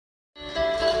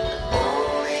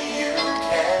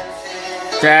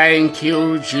Thank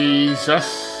you, Jesus.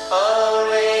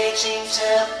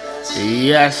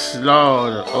 Yes,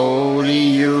 Lord, only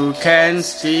you can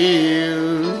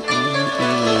still.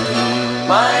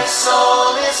 My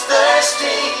soul is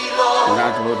thirsty, Lord.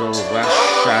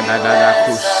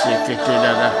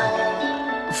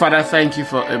 Father, thank you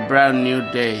for a brand new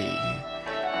day.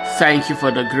 Thank you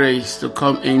for the grace to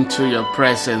come into your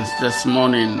presence this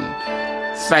morning.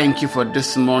 Thank you for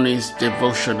this morning's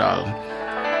devotional.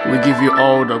 We give you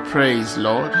all the praise,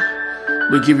 Lord.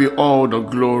 We give you all the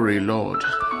glory, Lord.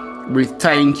 We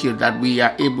thank you that we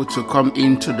are able to come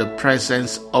into the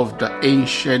presence of the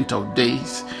Ancient of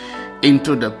Days,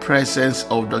 into the presence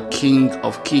of the King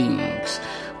of Kings.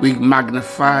 We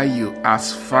magnify you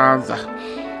as Father.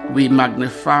 We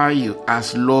magnify you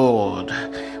as Lord.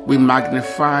 We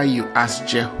magnify you as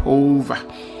Jehovah.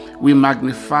 We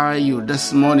magnify you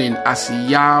this morning as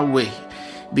Yahweh.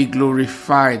 Be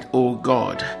glorified, O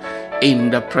God, in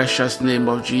the precious name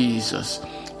of Jesus.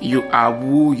 You are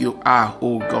who you are,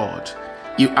 O God.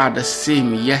 You are the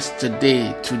same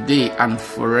yesterday, today, and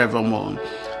forevermore.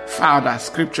 Father,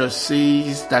 Scripture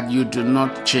says that you do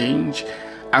not change.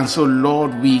 And so,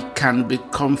 Lord, we can be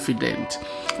confident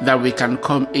that we can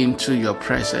come into your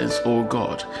presence, O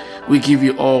God. We give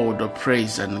you all the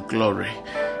praise and glory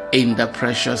in the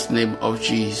precious name of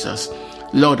Jesus.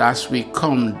 Lord, as we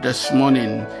come this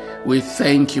morning, we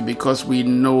thank you because we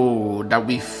know that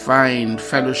we find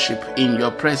fellowship in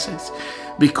your presence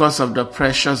because of the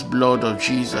precious blood of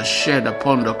Jesus shed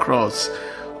upon the cross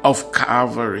of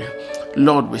Calvary.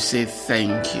 Lord, we say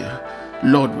thank you.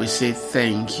 Lord, we say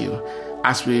thank you.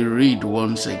 As we read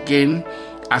once again,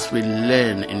 as we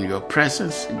learn in your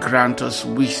presence, grant us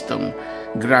wisdom,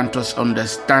 grant us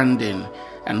understanding,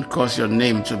 and cause your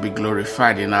name to be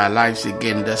glorified in our lives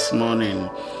again this morning.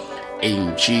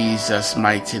 In Jesus'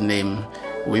 mighty name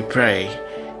we pray.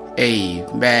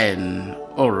 Amen.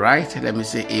 All right, let me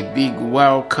say a big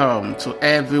welcome to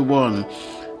everyone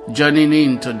joining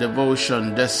in to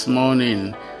devotion this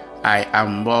morning. I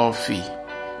am Murphy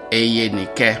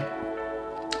Eyenike.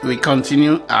 We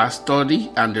continue our study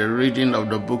and the reading of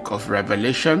the book of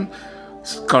Revelation.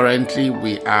 Currently,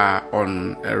 we are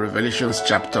on Revelation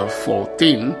chapter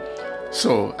 14.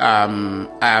 So, I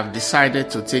have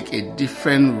decided to take a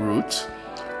different route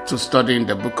to studying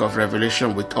the book of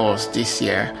Revelation with us this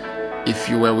year. If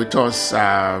you were with us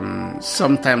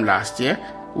sometime last year,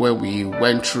 where we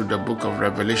went through the book of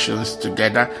Revelations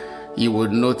together, you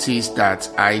would notice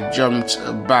that I jumped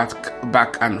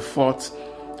back and forth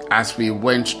as we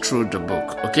went through the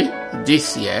book. Okay,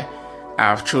 this year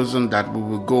I've chosen that we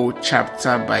will go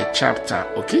chapter by chapter.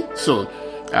 Okay, so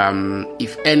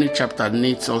if any chapter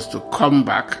needs us to come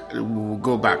back, we will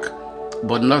go back,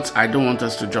 but not, I don't want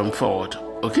us to jump forward.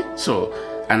 Okay, so,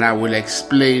 and I will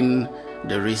explain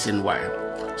the reason why.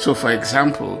 So, for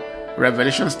example,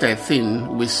 Revelation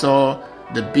 13, we saw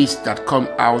the beast that come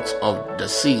out of the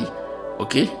sea.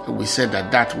 Okay, we said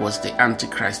that was the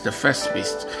Antichrist, the first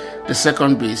beast. The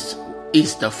second beast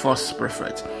is the false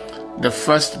prophet. The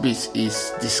first beast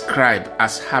is described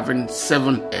as having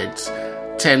 7 heads,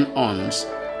 10 horns,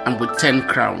 and with 10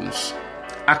 crowns.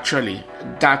 Actually,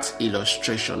 that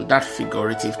illustration, that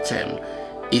figurative term,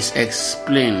 is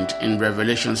explained in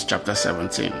Revelation chapter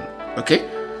 17. Okay?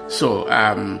 So,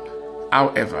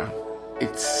 however,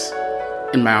 it's,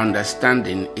 in my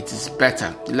understanding, it is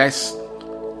better. Let's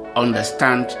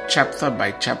understand chapter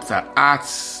by chapter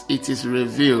as it is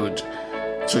revealed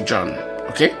to John.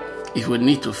 Okay? If we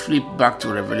need to flip back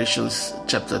to Revelation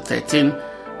chapter 13,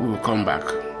 we will come back.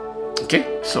 Okay?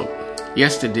 So,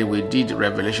 yesterday we did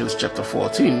Revelation chapter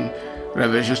 14.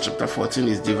 Revelation chapter 14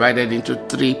 is divided into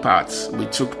 3 parts. We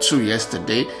took 2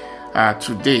 yesterday.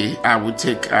 Today I will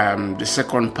take the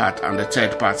second part and the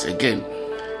third part again.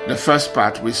 The first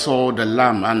part, we saw the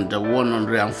Lamb and the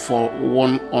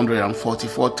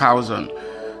 144,000.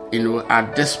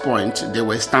 At this point, they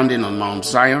were standing on Mount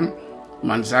Zion.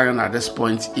 Mount Zion at this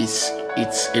point it's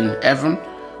in heaven.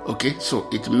 Okay, so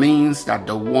it means that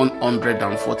the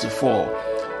 144,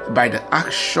 by the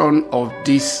action of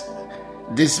this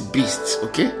beast,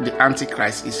 okay, the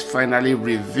Antichrist is finally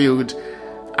revealed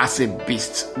as a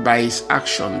beast by his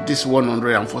action. This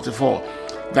 144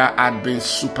 that had been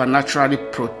supernaturally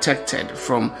protected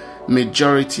from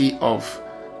majority of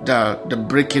the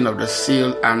breaking of the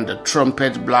seal and the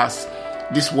trumpet blast.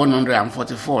 This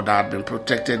 144 that had been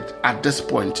protected, at this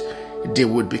point, they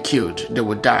would be killed. They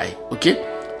would die. Okay?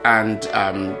 And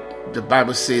the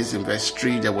Bible says in verse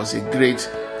 3, there was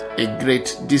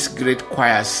this great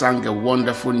choir sang a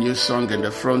wonderful new song in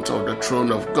the front of the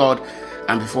throne of God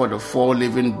and before the 4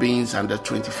 living beings and the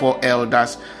 24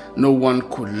 elders. No one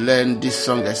could learn this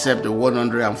song except the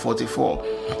 144.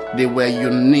 They were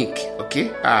unique, okay?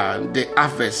 The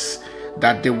harvest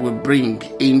that they will bring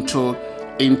into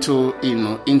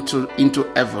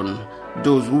heaven,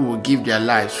 those who will give their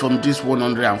lives from this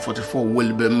 144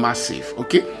 will be massive,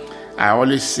 okay? I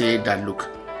always say that, look,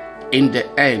 in the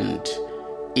end,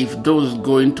 if those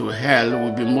going to hell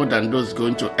will be more than those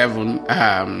going to heaven,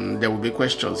 there will be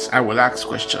questions. I will ask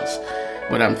questions,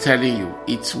 but I'm telling you,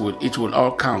 it will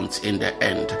all count in the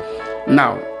end.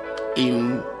 Now,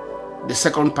 in the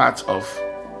second part of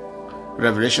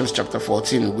Revelation chapter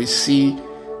 14, we see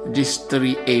these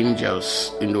three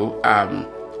angels,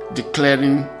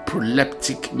 declaring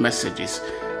proleptic messages,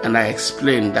 and I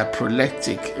explained that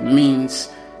proleptic means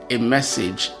a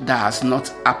message that has not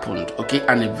happened, okay,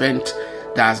 an event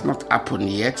that has not happened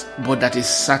yet, but that is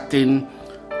certain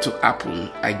to happen.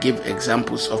 I give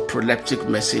examples of proleptic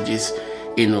messages,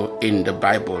 in the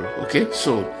Bible, okay?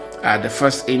 So the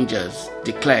first angels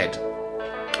declared,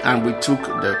 and we took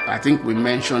I think we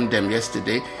mentioned them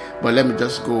yesterday, but let me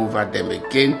just go over them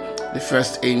again. The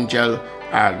first angel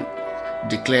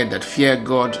declared that, fear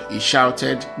God, he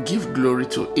shouted, give glory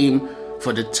to him,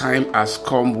 for the time has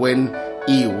come when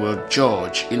he will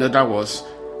judge. In other words,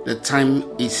 the time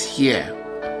is here.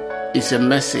 It's a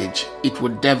message. It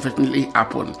will definitely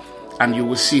happen, and you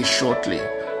will see shortly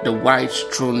the white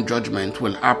throne judgment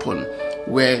will happen,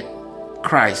 where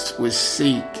Christ will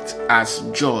sit as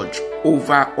judge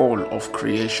over all of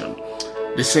creation.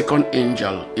 The second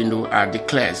angel,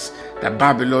 declares that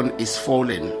Babylon is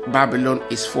falling. Babylon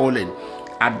is falling.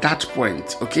 At that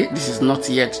point, okay, this is not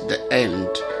yet the end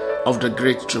of the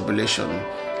Great Tribulation.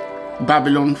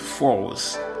 Babylon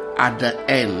falls at the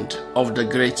end of the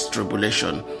Great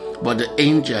Tribulation. But the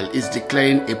angel is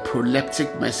declaring a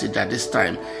proleptic message at this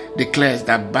time, declares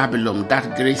that Babylon,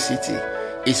 that great city,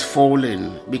 is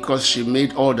falling because she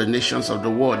made all the nations of the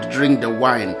world drink the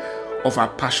wine of her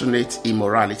passionate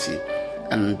immorality.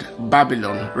 And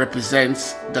Babylon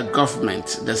represents the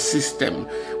government, the system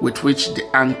with which the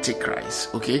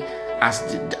Antichrist, okay,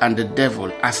 and the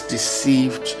devil has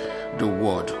deceived the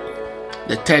world.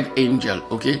 The third angel,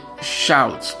 okay,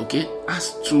 shouts, okay,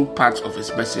 has two parts of his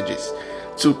messages.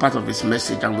 And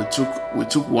we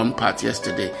took one part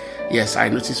yesterday. Yes, I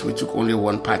noticed we took only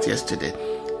one part yesterday.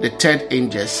 The third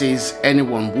angel says,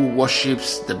 anyone who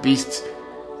worships the beast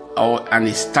and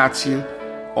his statue,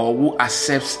 or who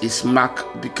accepts his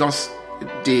mark, because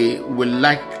they will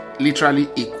literally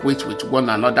equate with one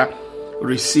another,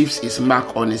 receives his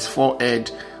mark on his forehead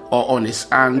or on his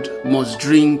hand, must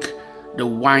drink the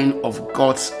wine of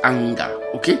God's anger.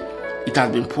 Okay, it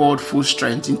has been poured full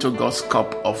strength into God's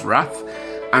cup of wrath,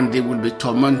 and they will be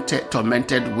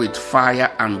tormented with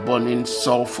fire and burning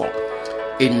sulfur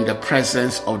in the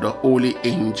presence of the holy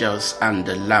angels and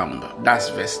the Lamb. That's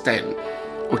verse 10.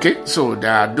 Okay, so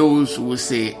there are those who will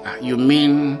say, you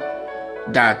mean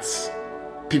that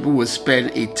people will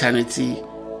spend eternity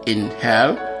in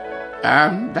hell?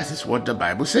 That is what the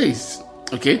Bible says.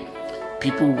 Okay,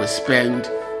 people will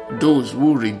spend, those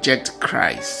who reject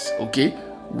Christ, okay,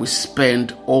 will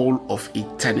spend all of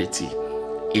eternity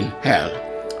in hell.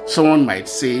 Someone might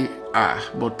say,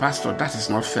 but Pastor, that is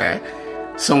not fair.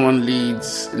 Someone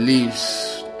lives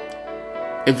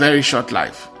a very short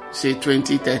life, say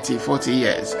 20, 30, 40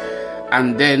 years,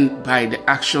 and then by the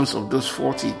actions of those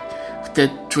 20,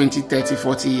 30,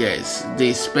 40 years,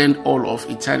 they spend all of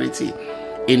eternity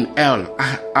in hell.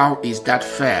 How is that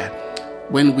fair?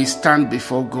 When we stand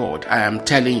before God, I am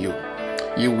telling you,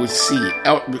 you will see.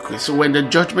 So when the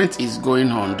judgment is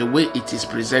going on, the way it is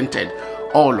presented,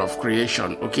 all of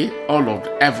creation, okay, all of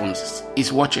the heavens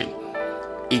is watching.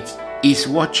 It is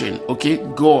watching, okay.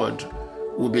 God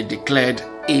will be declared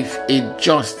if a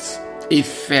just, a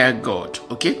fair God,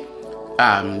 okay.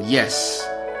 Yes,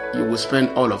 you will spend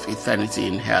all of eternity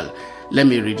in hell. Let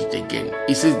me read it again.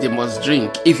 It says they must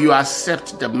drink. If you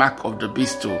accept the mark of the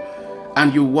beast too,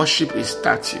 and you worship his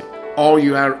statue, or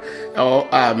you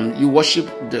worship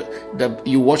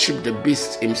the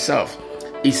beast himself,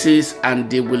 it says, and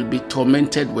they will be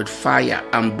tormented with fire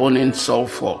and burning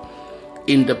sulfur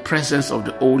in the presence of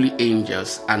the holy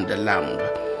angels and the Lamb.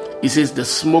 It says the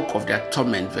smoke of their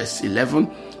torment, verse 11,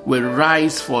 will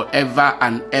rise forever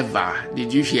and ever.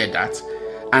 Did you hear that?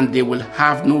 And they will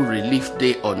have no relief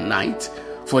day or night,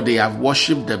 for they have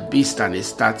worshipped the beast and his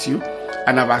statue,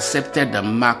 and have accepted the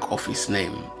mark of his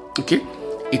name. Okay?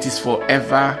 It is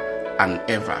forever and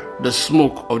ever. The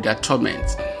smoke of their torment.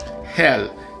 Hell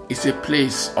is a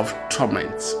place of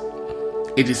torment.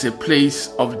 It is a place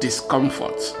of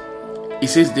discomfort. It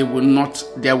says there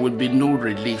will be no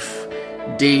relief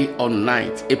day or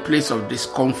night. A place of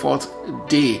discomfort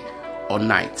day or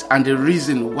night. And the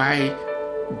reason why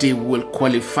they will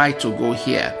qualify to go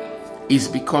here is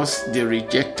because they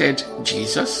rejected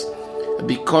Jesus,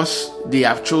 because they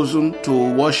have chosen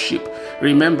to worship.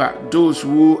 Remember, those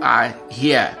who are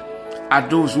here are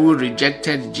those who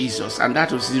rejected Jesus, and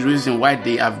that was the reason why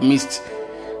they missed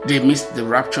the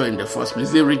rapture in the first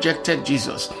place. They rejected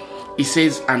Jesus. It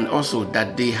says, and also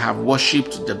that they have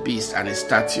worshipped the beast and his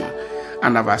statue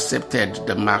and have accepted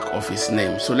the mark of his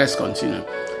name. So let's continue.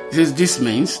 It says, this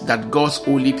means that God's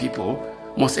holy people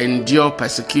must endure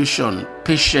persecution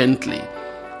patiently,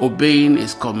 obeying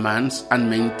his commands and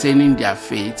maintaining their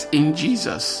faith in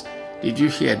Jesus. Did you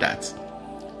hear that?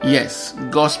 Yes,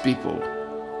 God's people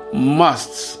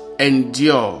must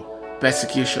endure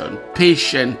persecution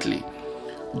patiently.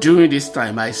 During this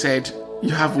time, I said, you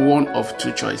have one of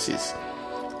two choices.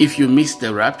 If you miss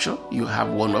the rapture, you have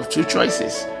one of two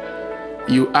choices.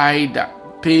 You either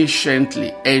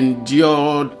patiently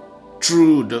endure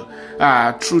through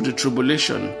the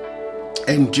tribulation,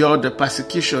 endure the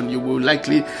persecution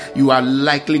you are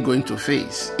likely going to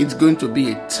face. It's going to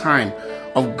be a time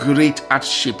of great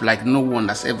hardship like no one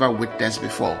has ever witnessed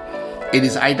before. It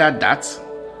is either that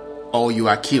or you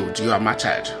are killed, you are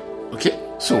martyred. Okay?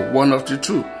 So one of the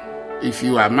two. If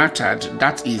you are martyred,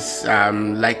 that is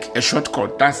like a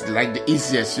shortcut. That's like the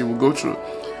easiest you will go through.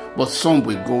 But some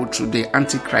will go through. The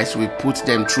Antichrist will put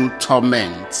them through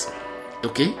torment.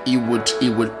 Okay? He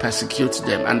would persecute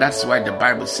them. And that's why the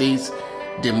Bible says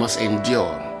they must endure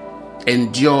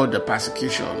the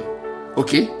persecution.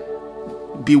 Okay?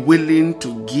 Be willing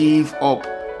to give up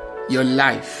your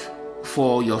life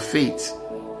for your faith.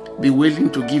 Be willing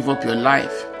to give up your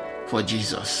life for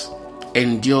Jesus.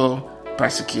 Endure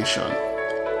persecution.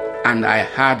 And I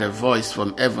heard a voice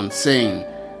from heaven saying,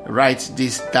 write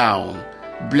this down.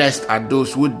 Blessed are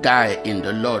those who die in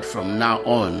the Lord from now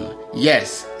on.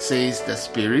 Yes, says the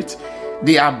Spirit,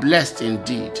 they are blessed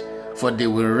indeed, for they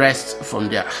will rest from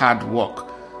their hard work,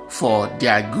 for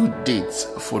their good deeds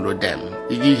follow them.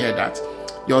 Did you hear that?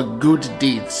 Your good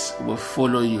deeds will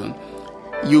follow you.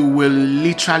 You will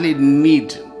literally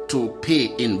need to pay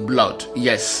in blood,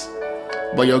 yes,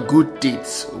 but your good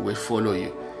deeds will follow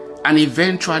you. And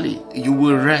eventually, you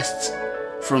will rest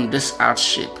from this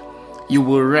hardship. You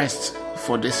will rest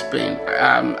for this pain.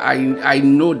 I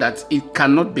know that it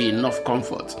cannot be enough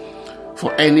comfort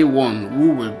for anyone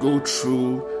who will go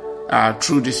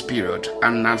through this period.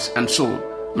 And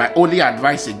so, my only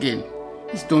advice again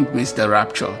is don't miss the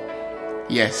rapture.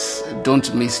 Yes,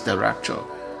 don't miss the rapture.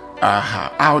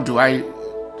 How do I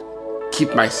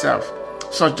keep myself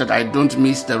such that I don't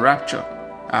miss the rapture?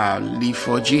 Live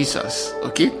for Jesus.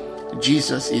 Okay?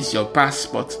 Jesus is your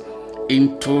passport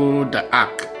into the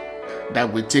ark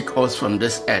that will take us from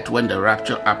this earth when the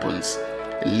rapture happens.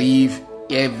 Live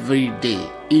every day,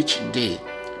 each day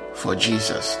for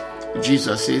Jesus.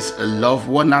 Jesus says, love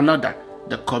one another.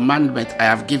 The commandment I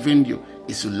have given you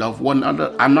is to love one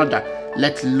another.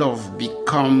 Let love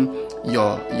become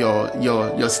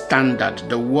your standard,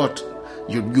 the word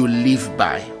you live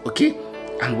by. Okay?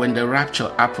 And when the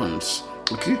rapture happens,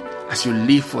 okay, as you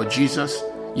live for Jesus,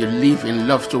 you live in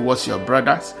love towards your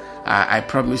brothers, I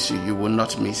promise you, you will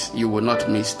not miss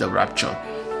the rapture.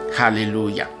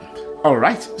 Hallelujah. All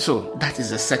right, so that is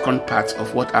the second part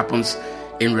of what happens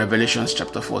in Revelation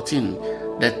chapter 14.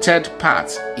 The third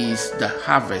part is the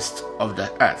harvest of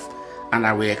the earth, and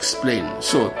I will explain.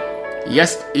 So,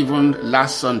 yes, even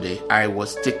last Sunday, I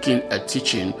was taking a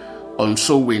teaching on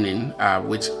soul winning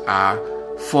with our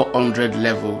 400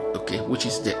 level, okay, which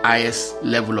is the highest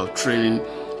level of training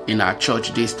in our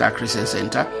church, Daystar Christian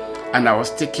Center. And I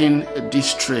was taking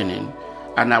this training,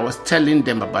 and I was telling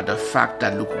them about the fact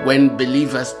that, look, when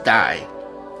believers die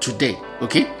today,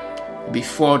 okay,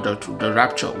 before the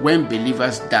rapture, when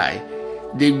believers die,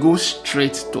 they go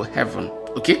straight to heaven,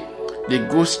 okay? They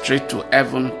go straight to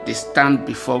heaven, they stand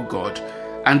before God.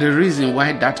 And the reason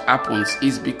why that happens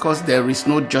is because there is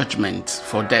no judgment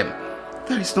for them.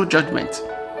 There is no judgment.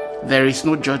 There is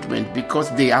no judgment because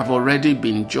they have already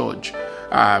been judged.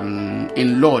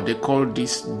 In law, they call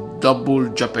this double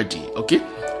jeopardy. Okay,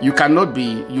 you cannot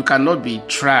be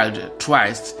tried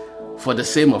twice for the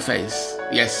same offense.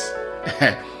 Yes.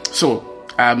 So,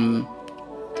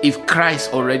 if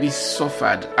Christ already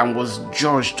suffered and was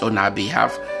judged on our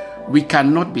behalf, we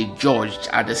cannot be judged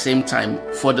at the same time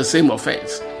for the same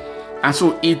offense. And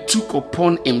so he took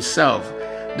upon himself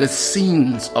the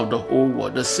sins of the whole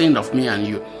world, the sin of me and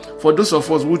you. For those of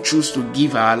us who choose to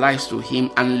give our lives to him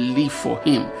and live for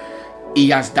him, he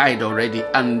has died already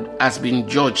and has been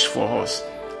judged for us.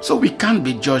 So we can't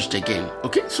be judged again.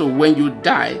 Okay, so when you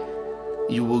die,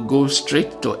 you will go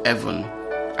straight to heaven.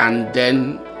 And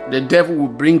then the devil will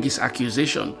bring his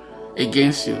accusation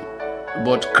against you.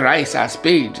 But Christ has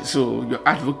paid, so your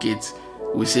advocate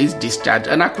will say it's discharged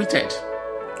and acquitted.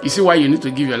 You see why you need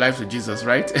to give your life to Jesus,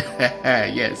 right?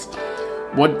 Yes.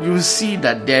 But you see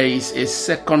that there is a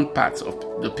second part of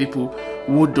the people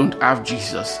who don't have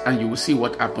Jesus, and you will see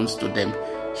what happens to them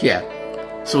here.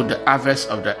 So the harvest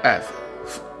of the earth.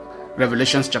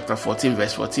 Revelation chapter 14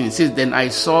 verse 14, it says, "Then I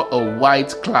saw a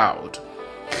white cloud,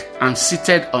 and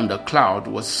seated on the cloud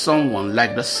was someone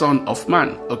like the Son of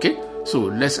Man." Okay, so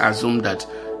let's assume that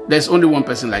there's only one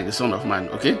person like the Son of Man.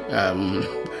 Okay,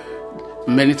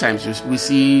 many times we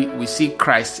see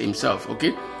Christ himself,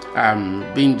 okay,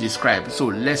 being described.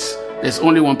 So there's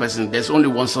only one person, there's only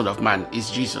one Son of Man, is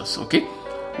Jesus. Okay,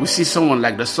 we see someone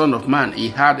like the Son of Man. He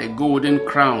had a golden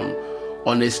crown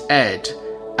on his head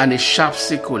and a sharp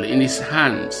sickle in his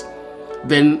hands.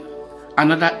 Then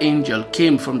another angel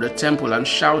came from the temple and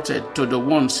shouted to the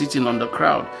one sitting on the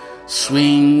cloud,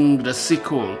 "Swing the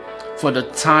sickle, for the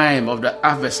time of the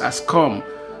harvest has come.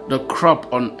 The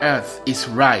crop on earth is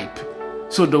ripe."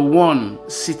 So the one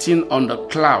sitting on the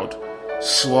cloud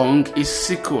swung his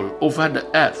sickle over the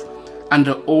earth, and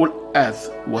the whole earth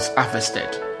was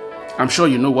harvested. I'm sure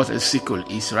you know what a sickle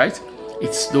is, right?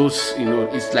 It's those,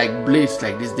 it's like blades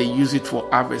like this. They use it for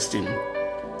harvesting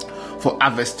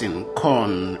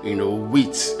corn,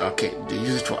 wheat. Okay, they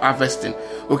use it for harvesting.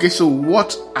 Okay, so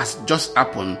what has just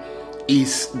happened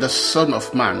is the Son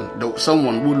of Man,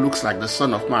 someone who looks like the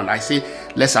Son of Man. I say,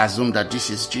 let's assume that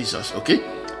this is Jesus, okay,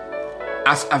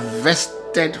 has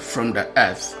harvested from the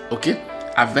earth, okay,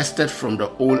 harvested from the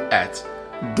whole earth,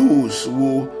 those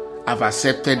who have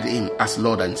accepted him as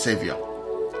Lord and Savior.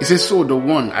 It says, so the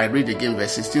one, I read again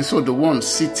verse 16, so the one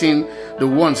sitting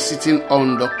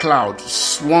on the cloud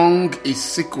swung his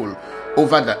sickle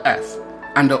over the earth,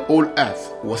 and the whole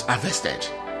earth was harvested.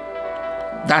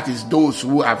 That is those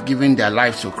who have given their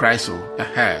lives to Christ.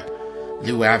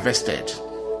 They were harvested.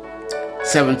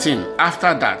 17.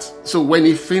 After that, so when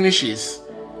he finishes,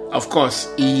 of course,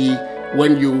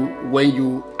 when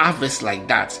you harvest like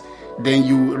that, then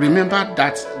you remember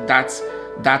that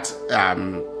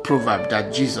proverb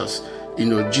that Jesus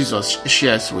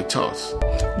shares with us.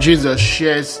 Jesus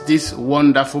shares this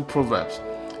wonderful proverbs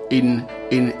in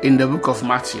the book of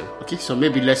Matthew. Okay, so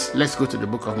maybe let's go to the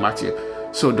book of Matthew.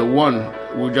 So the one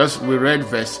we read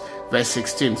verse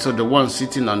 16. So the one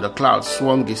sitting on the cloud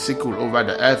swung his sickle over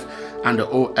the earth, and the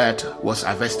whole earth was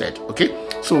harvested. Okay,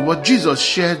 so what Jesus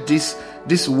shared this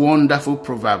wonderful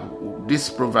proverb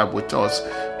with us,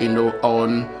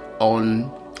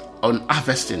 on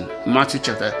harvesting. Matthew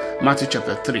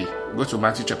chapter 3. Go to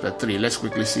Matthew chapter 3. Let's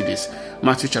quickly see this.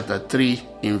 Matthew chapter 3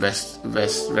 in verse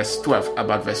 12.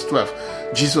 About verse 12,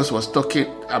 Jesus was talking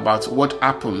about what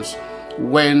happens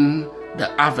when the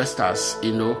harvesters,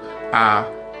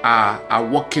 are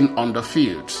working on the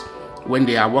fields. When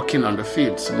they are working on the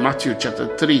fields. Matthew chapter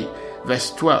 3,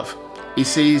 verse 12. It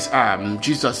says,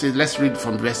 Jesus says, let's read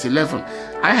from verse 11.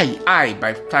 I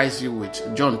baptize you with,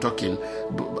 John talking,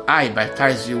 I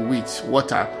baptize you with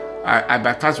water. I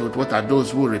baptize with water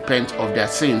those who repent of their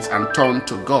sins and turn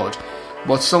to God.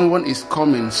 But someone is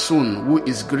coming soon who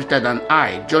is greater than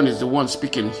I. John is the one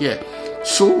speaking here.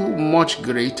 So much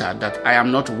greater that I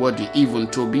am not worthy even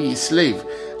to be his slave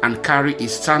and carry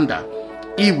his sandal.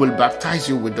 He will baptize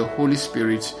you with the Holy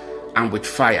Spirit and with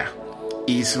fire.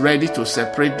 He is ready to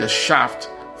separate the shaft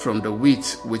from the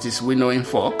wheat with his winnowing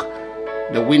fork.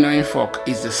 The winnowing fork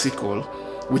is the sickle.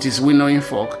 With his winnowing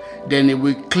fork, then he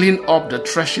will clean up the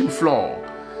threshing floor,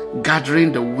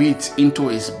 gathering the wheat into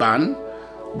his barn,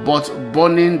 but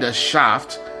burning the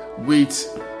shaft with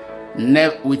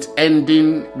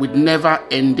never-ending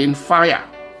fire.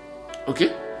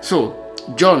 Okay, so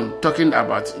John, talking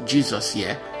about Jesus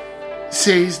here,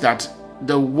 says that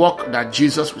the work that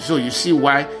Jesus, so you see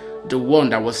why the one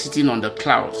that was sitting on the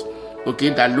clouds, okay,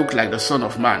 that looked like the Son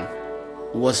of Man,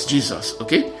 was Jesus.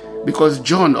 Okay, because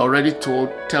John already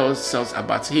tells us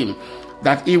about him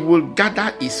that he will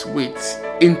gather his wheat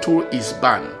into his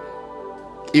barn.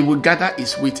 He will gather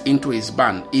his wheat into his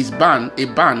barn. A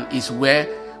barn is where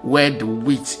the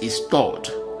wheat is stored.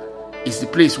 It's the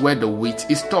place where the wheat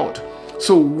is stored.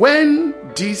 So when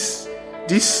this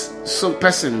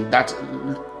person that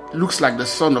looks like the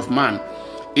Son of Man,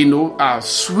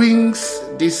 swings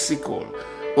this sickle,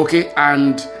 okay,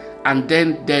 and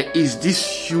then there is this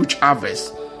huge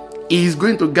harvest, he is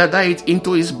going to gather it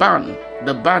into his barn.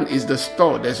 The barn is the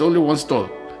store. There's only one store,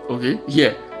 okay,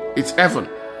 here, it's heaven.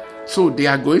 So they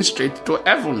are going straight to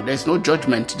heaven. There's no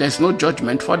judgment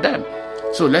for them.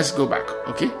 So let's go back,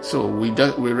 okay. So we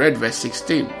read verse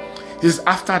 16. This is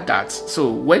after that.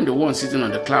 So when the one sitting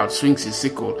on the cloud swings his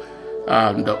sickle,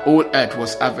 the whole earth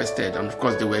was harvested, and of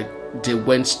course they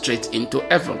went straight into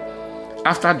heaven.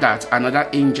 After that, another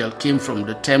angel came from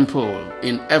the temple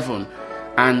in heaven,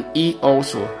 and he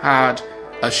also had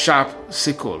a sharp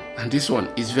sickle. And this one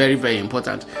is very, very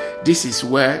important. This is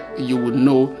where you will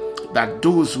know that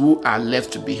those who are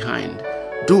left behind,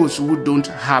 those who don't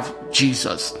have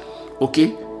Jesus,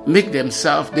 okay,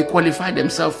 they qualify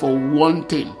themselves for one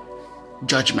thing: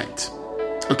 judgment.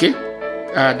 Okay,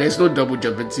 there's no double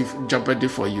jeopardy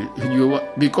for you.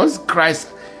 Because Christ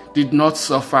did not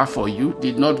suffer for you,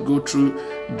 did not go through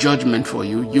judgment for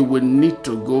you, you will need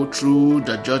to go through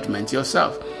the judgment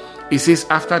yourself. It says,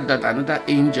 after that, another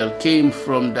angel came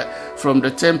from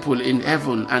the temple in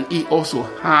heaven, and he also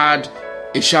had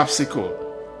a sharp sickle.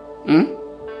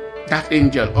 That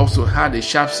angel also had a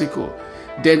sharp sickle.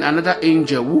 Then another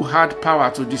angel who had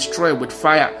power to destroy with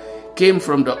fire came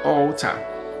from the altar.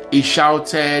 He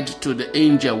shouted to the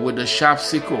angel with the sharp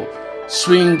sickle,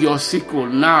 "Swing your sickle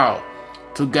now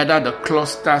to gather the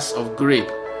clusters of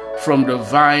grape from the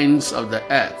vines of the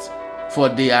earth, for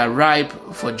they are ripe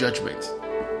for judgment."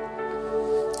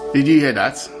 Did you hear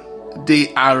that?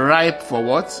 They are ripe for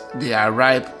what? They are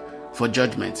ripe for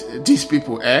judgment. These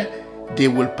people, they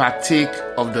will partake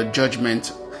of the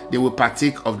judgment. They will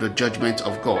partake of the judgment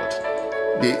of God.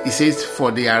 It says,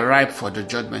 for they are ripe for the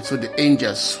judgment. So the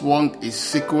angel swung his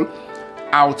sickle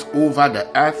out over the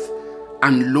earth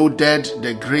and loaded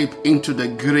the grape into the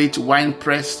great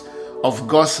winepress of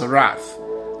God's wrath.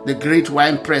 The great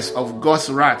winepress of God's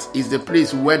wrath is the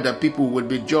place where the people will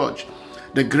be judged.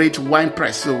 The great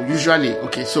winepress. So usually,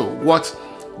 so what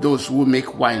those who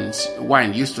make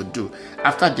wine used to do,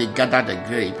 after they gather the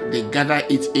grape, they gather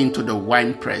it into the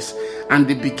winepress, and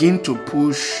they begin to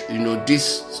push,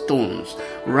 these stones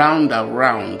round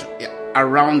around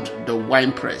the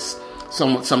winepress.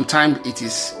 Sometimes it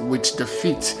is with the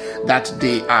feet that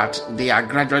they are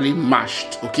gradually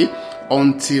mashed,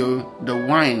 until the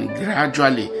wine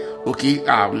gradually,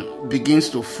 begins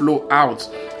to flow out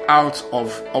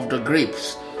of the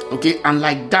grapes, and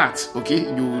like that,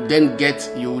 you then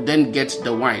get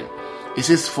the wine. It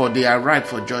says, for they are ripe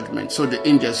for judgment. So the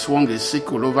angel swung his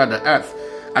sickle over the earth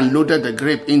and loaded the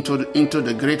grape into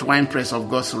the great winepress of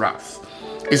God's wrath.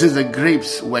 It says the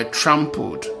grapes were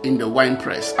trampled in the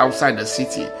winepress outside the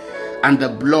city, and the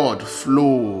blood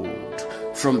flowed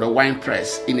from the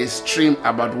winepress in a stream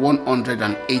about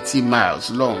 180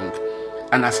 miles long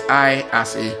and as high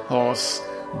as a horse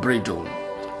bridle.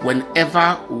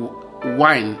 Whenever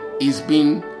wine is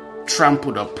being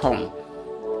trampled upon,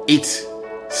 it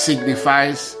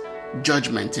signifies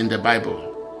judgment in the Bible.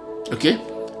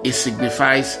 It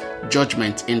signifies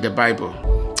judgment in the Bible.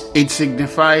 It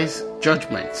signifies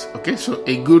judgment. So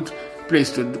a good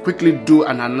place to quickly do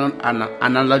an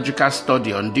analogical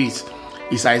study on this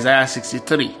is Isaiah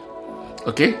 63.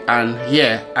 And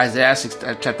here, Isaiah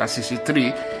chapter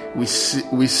 63, we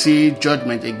see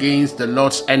judgment against the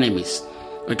Lord's enemies.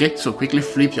 So quickly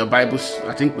flip your Bibles.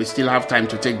 I think we still have time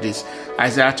to take this.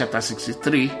 Isaiah chapter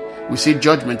 63, we see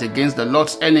judgment against the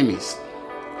Lord's enemies.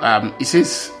 It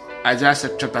says, Isaiah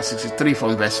chapter 63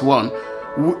 from verse 1,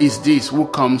 "Who is this who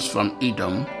comes from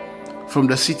Edom, from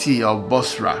the city of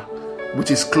Bosra, with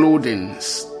his clothing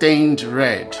stained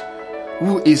red?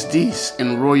 Who is this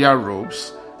in royal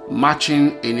robes,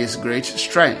 marching in his great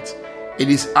strength? It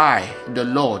is I, the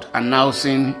Lord,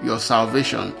 announcing your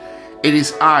salvation. It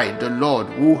is I, the Lord,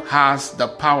 who has the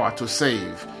power to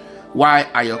save. Why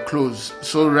are your clothes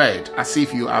so red, as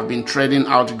if you have been treading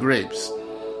out grapes?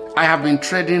 I have been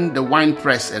treading the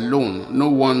winepress alone. No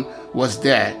one was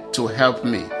there to help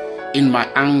me. In my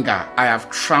anger, I have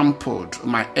trampled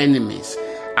my enemies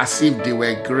as if they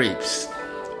were grapes.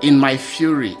 In my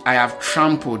fury, I have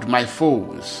trampled my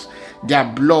foes. Their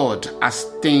blood has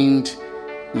stained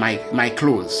my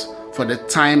clothes. For the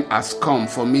time has come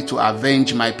for me to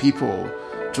avenge my people,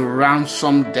 to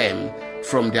ransom them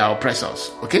from their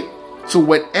oppressors." So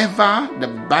whenever the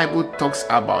Bible talks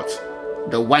about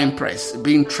the winepress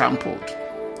being trampled,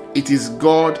 it is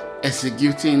God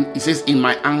executing. It says, "In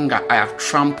my anger, I have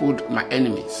trampled my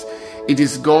enemies." It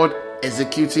is God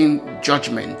executing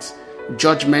judgment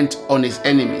on his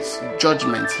enemies.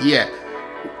 Judgment here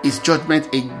is judgment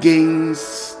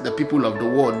against the people of the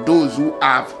world, those who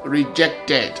have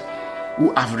rejected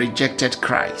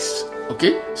Christ.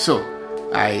 So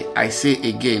I say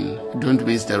again, don't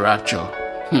miss the rapture.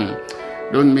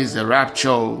 Don't miss the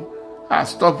rapture.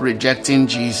 Stop rejecting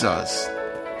Jesus.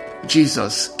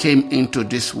 Jesus came into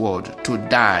this world to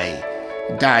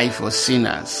die for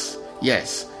sinners.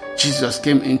 Yes, Jesus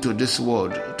came into this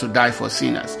world to die for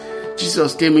sinners.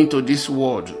 Jesus came into this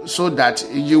world so that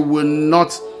you will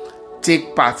not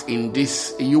take part in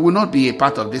this. You will not be a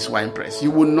part of this winepress.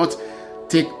 You will not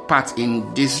take part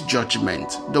in this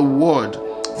judgment. The world,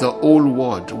 the whole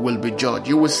world will be judged.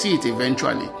 You will see it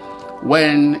eventually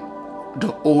when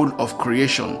the whole of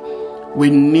creation we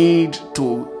need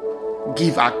to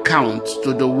give account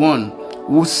to the one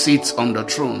who sits on the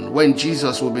throne. When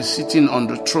Jesus will be sitting on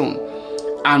the throne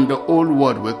and the whole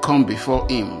world will come before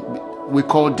him, we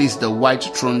call this the white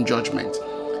throne judgment.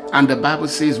 And the Bible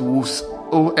says,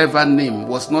 whoever name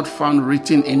was not found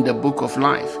written in the book of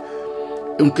life,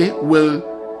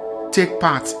 will take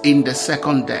part in the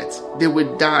second death. They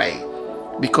will die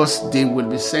because they will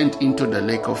be sent into the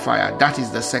lake of fire. That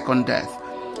is the second death.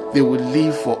 They will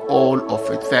live for all of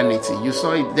eternity. You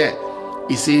saw it there.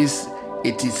 It says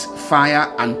it is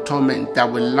fire and torment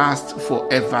that will last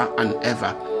forever and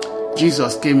ever.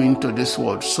 Jesus came into this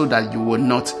world so that you will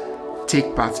not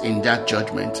take part in that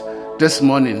judgment. This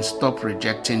morning, stop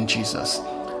rejecting Jesus.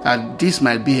 And this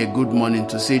might be a good morning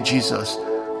to say, Jesus,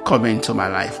 come into my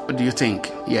life. What do you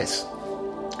think? Yes.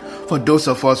 For those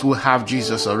of us who have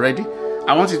Jesus already,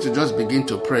 I want you to just begin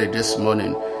to pray this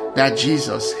morning that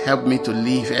Jesus, help me to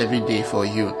live every day for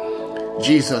you.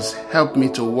 Jesus, help me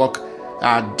to walk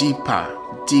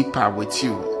deeper with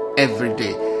you every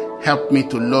day. Help me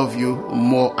to love you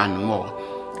more and more.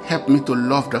 Help me to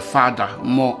love the Father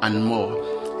more and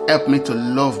more. Help me to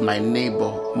love my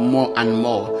neighbor more and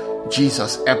more.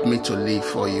 Jesus, help me to live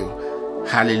for you.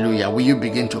 Hallelujah. Will you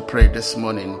begin to pray this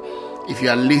morning? If you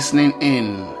are listening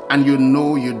in and you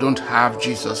know you don't have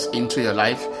Jesus into your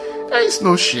life, there is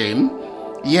no shame.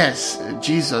 Yes,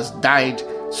 Jesus died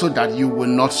so that you will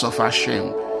not suffer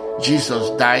shame. Jesus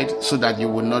died so that you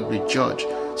will not be judged.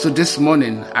 So this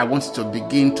morning, I want to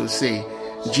begin to say,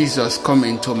 Jesus, come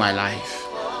into my life.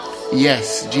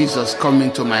 Yes, Jesus, come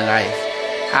into my life.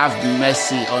 Have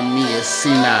mercy on me, a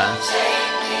sinner.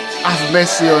 Have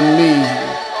mercy on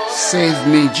me. Save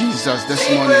me, Jesus, this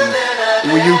morning.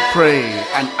 Will you pray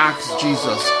and ask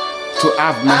Jesus to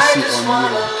have mercy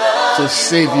on you, to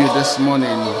save you this morning?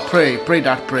 Pray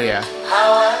that prayer.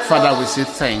 Father, we say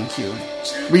thank you.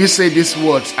 Will you say these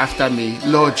words after me?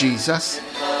 Lord Jesus,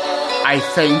 I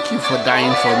thank you for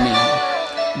dying for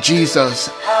me. Jesus,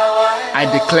 I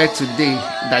declare today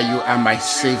that you are my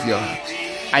Savior.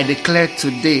 I declare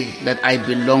today that I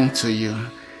belong to you.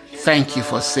 Thank you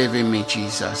for saving me,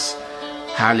 Jesus.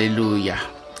 Hallelujah.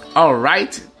 All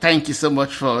right. Thank you so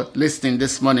much for listening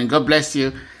this morning. God bless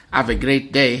you. Have a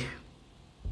great day.